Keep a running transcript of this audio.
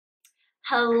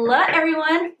Hello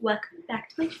everyone, welcome back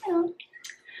to my channel.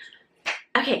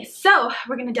 Okay, so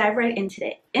we're gonna dive right into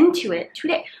it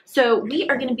today. So we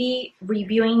are gonna be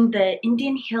reviewing the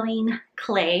Indian healing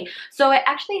clay. So I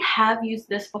actually have used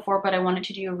this before, but I wanted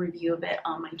to do a review of it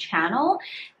on my channel.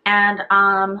 And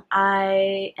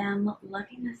I am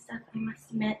loving this stuff, I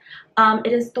must admit.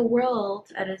 It is the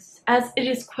world, as it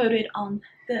is quoted on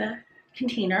the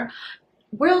container,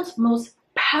 world's most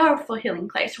powerful healing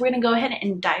clay. So we're gonna go ahead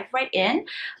and dive right in.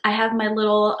 I have my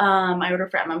little I ordered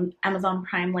from Amazon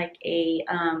Prime like a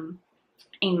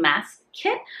mask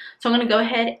kit. So I'm gonna go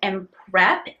ahead and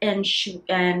prep and shoot,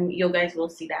 and you guys will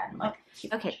see that.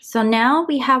 Okay, so now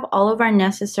we have all of our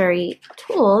necessary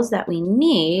tools that we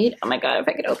need. Oh my god, if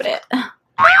I could open it.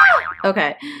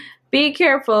 Okay, be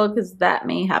careful because that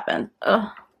may happen.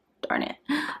 Oh, darn it.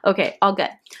 Okay, all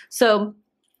good. So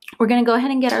we're gonna go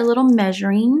ahead and get our little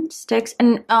measuring sticks,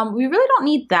 and we really don't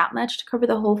need that much to cover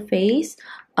the whole face.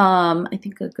 I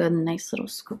think a good nice little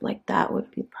scoop like that would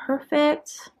be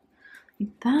perfect.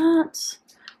 Like that.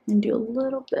 I'm gonna do a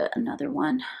little bit, another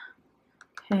one.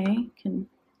 Okay, can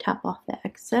tap off the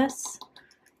excess.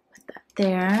 Put that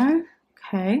there.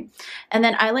 Okay, and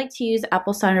then I like to use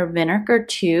apple cider vinegar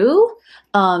too,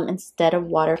 instead of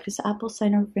water, because apple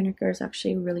cider vinegar is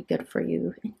actually really good for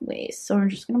you anyways. So I'm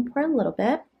just gonna pour a little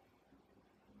bit.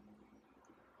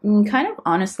 And kind of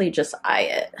honestly just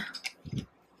eye it.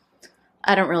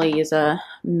 I don't really use a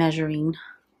measuring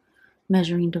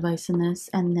device in this.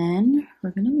 And then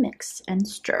we're gonna mix and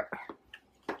stir.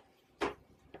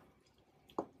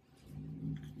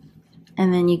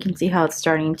 And then you can see how it's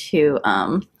starting to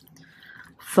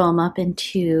foam up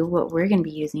into what we're gonna be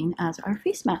using as our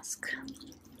face mask,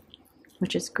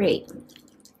 which is great.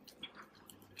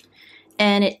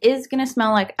 And it is gonna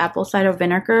smell like apple cider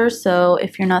vinegar, so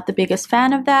if you're not the biggest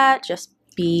fan of that, just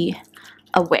be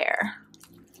aware.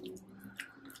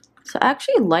 So I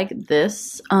actually like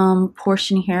this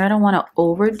portion here. I don't want to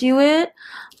overdo it,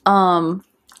 but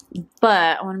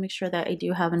I want to make sure that I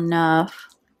do have enough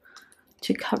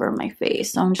to cover my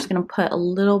face. So I'm just gonna put a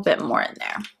little bit more in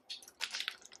there.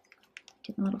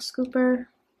 Get a little scooper,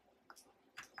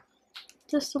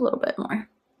 just a little bit more,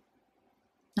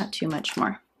 not too much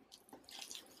more.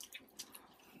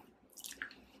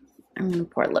 I'm going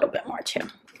to pour a little bit more too.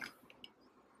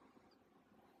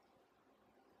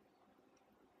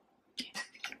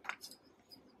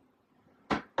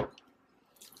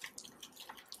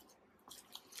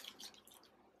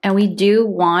 And we do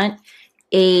want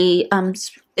a,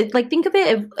 like think of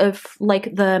it of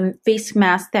like the face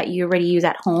mask that you already use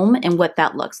at home and what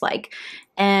that looks like.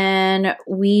 And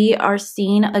we are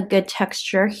seeing a good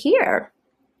texture here.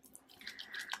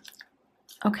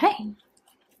 Okay.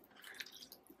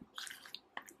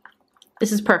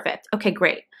 This is perfect. Okay,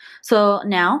 great. So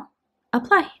now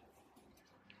apply.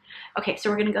 Okay,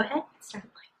 so we're gonna go ahead and start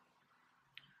applying.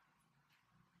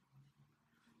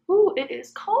 Ooh, it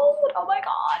is cold. Oh my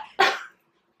god.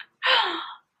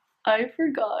 I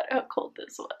forgot how cold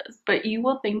this was, but you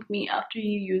will thank me after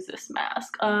you use this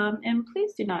mask. And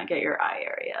please do not get your eye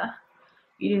area.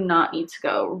 You do not need to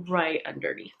go right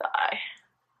underneath the eye.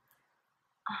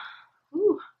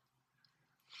 Ooh.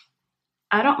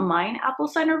 I don't mind apple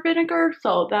cider vinegar,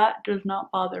 so that does not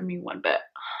bother me one bit.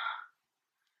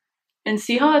 And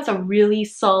see how it's a really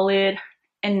solid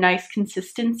and nice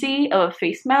consistency of a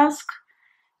face mask?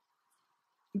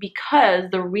 Because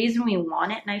the reason we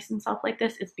want it nice and soft like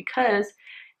this is because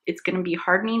it's going to be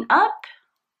hardening up,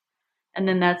 and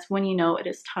then that's when you know it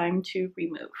is time to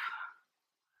remove.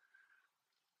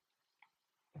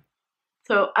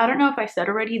 So I don't know if I said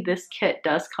already, this kit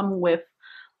does come with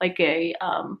like a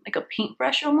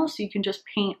paintbrush almost, so you can just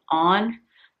paint on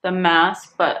the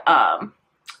mask, but I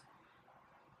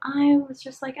was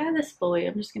just like, I have this fully,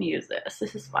 I'm just gonna use this.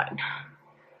 This is fine.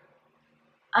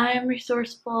 I am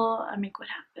resourceful. I make what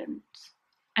happens.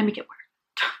 I make it work.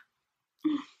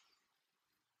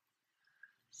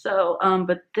 So,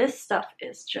 but this stuff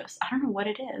is just, I don't know what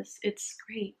it is. It's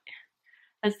great.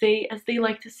 As they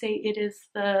like to say, it is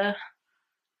the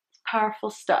powerful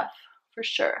stuff for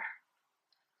sure.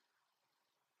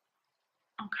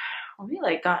 Okay, we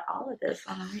like got all of this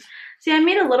on. See, I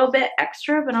made a little bit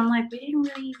extra, but I'm like, we didn't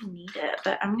really even need it.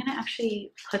 But I'm gonna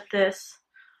actually put this,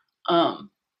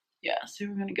 yeah, so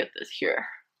we're gonna get this here.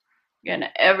 Getting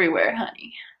it everywhere,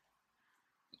 honey.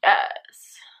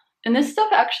 Yes. And this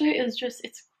stuff actually is just,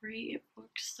 it's great. It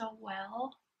works so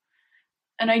well.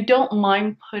 And I don't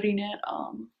mind putting it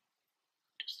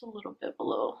just a little bit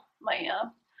below my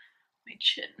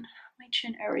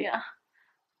chin area.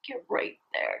 Get right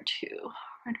there too,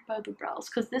 right above the brows,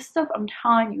 because this stuff, I'm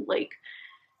telling you, like,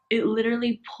 it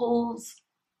literally pulls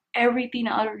everything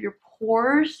out of your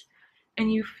pores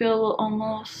and you feel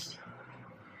almost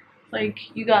like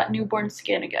you got newborn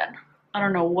skin again. I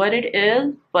don't know what it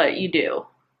is, but you do.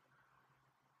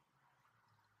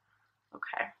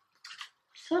 Okay,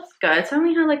 so that's good. So I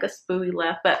only have like a spoolie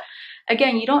left, but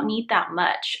again, you don't need that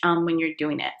much when you're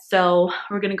doing it. So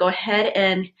we're gonna go ahead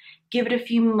and give it a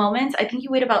few moments. I think you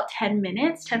wait about 10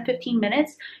 minutes, 10-15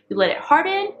 minutes. You let it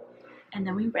harden and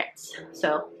then we rinse.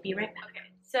 So be right back. Okay.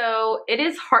 So it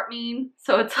is hardening,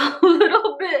 so it's a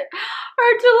little bit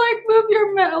hard to like move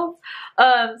your mouth.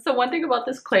 So one thing about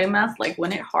this clay mask, like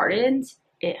when it hardens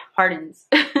and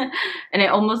it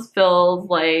almost feels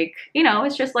like, you know,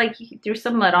 it's just like you threw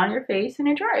some mud on your face and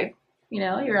it dried. You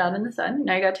know, you're out in the sun,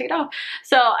 now you gotta take it off.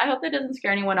 So I hope that doesn't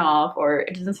scare anyone off or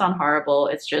it doesn't sound horrible.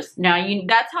 It's just now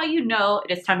that's how you know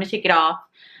it is time to take it off,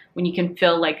 when you can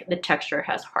feel like the texture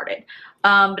has hardened.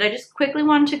 But I just quickly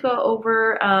wanted to go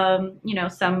over, you know,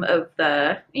 some of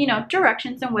the, you know,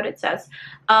 directions and what it says.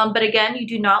 But again, you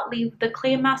do not leave the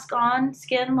clay mask on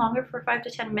skin longer for 5 to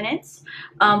 10 minutes.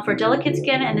 For delicate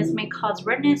skin, and this may cause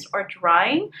redness or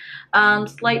drying.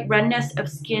 Slight redness of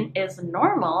skin is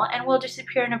normal and will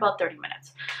disappear in about 30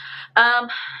 minutes.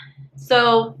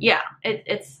 So yeah,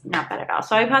 it's not bad at all.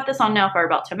 So I've had this on now for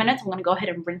about 10 minutes. I'm gonna go ahead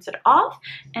and rinse it off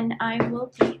and I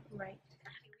will be right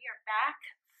back. We are back,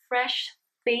 fresh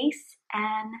face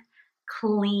and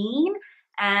clean.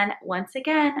 And once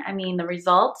again, I mean, the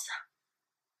results,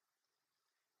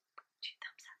 2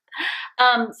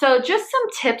 thumbs up. So just some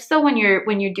tips though when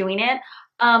you're doing it.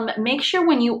 Make sure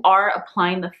when you are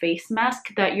applying the face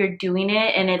mask that you're doing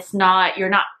it and you're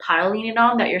not piling it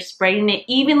on, that you're spreading it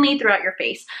evenly throughout your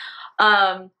face.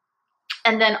 And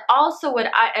then also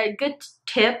a good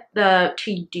tip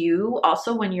to do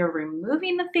also when you're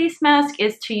removing the face mask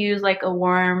is to use like a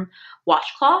warm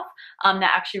washcloth.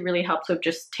 That actually really helps with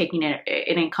just taking it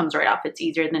and it comes right off. It's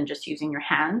easier than just using your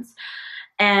hands.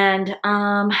 And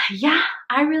yeah,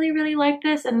 I really like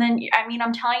this. And then, I mean,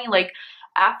 I'm telling you, like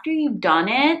after you've done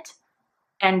it,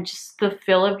 and just the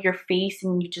feel of your face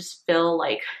and you just feel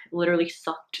like literally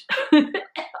sucked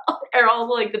or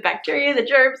all like the bacteria, the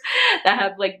germs that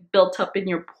have like built up in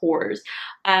your pores.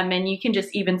 And you can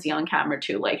just even see on camera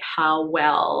too, like how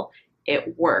well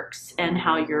it works and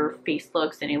how your face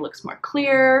looks, and it looks more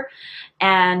clear.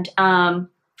 And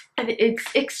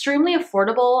it's extremely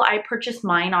affordable. I purchased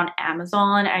mine on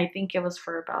Amazon. I think it was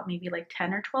for about maybe like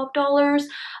 $10 or $12.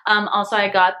 Also, I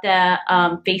got the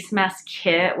face mask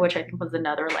kit, which I think was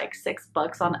another like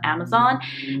 $6 on Amazon.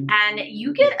 And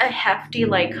you get a hefty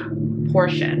like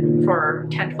portion for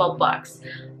 $10-12.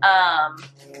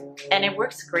 And it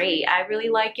works great. I really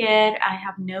like it. I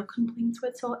have no complaints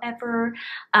whatsoever.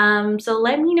 So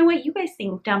let me know what you guys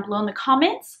think down below in the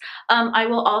comments. I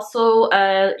will also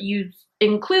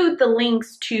include the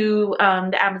links to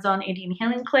the Amazon Indian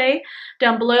Healing Clay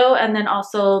down below, and then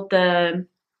also the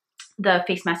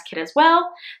face mask kit as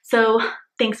well. So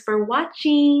thanks for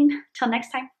watching. Till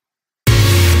next time.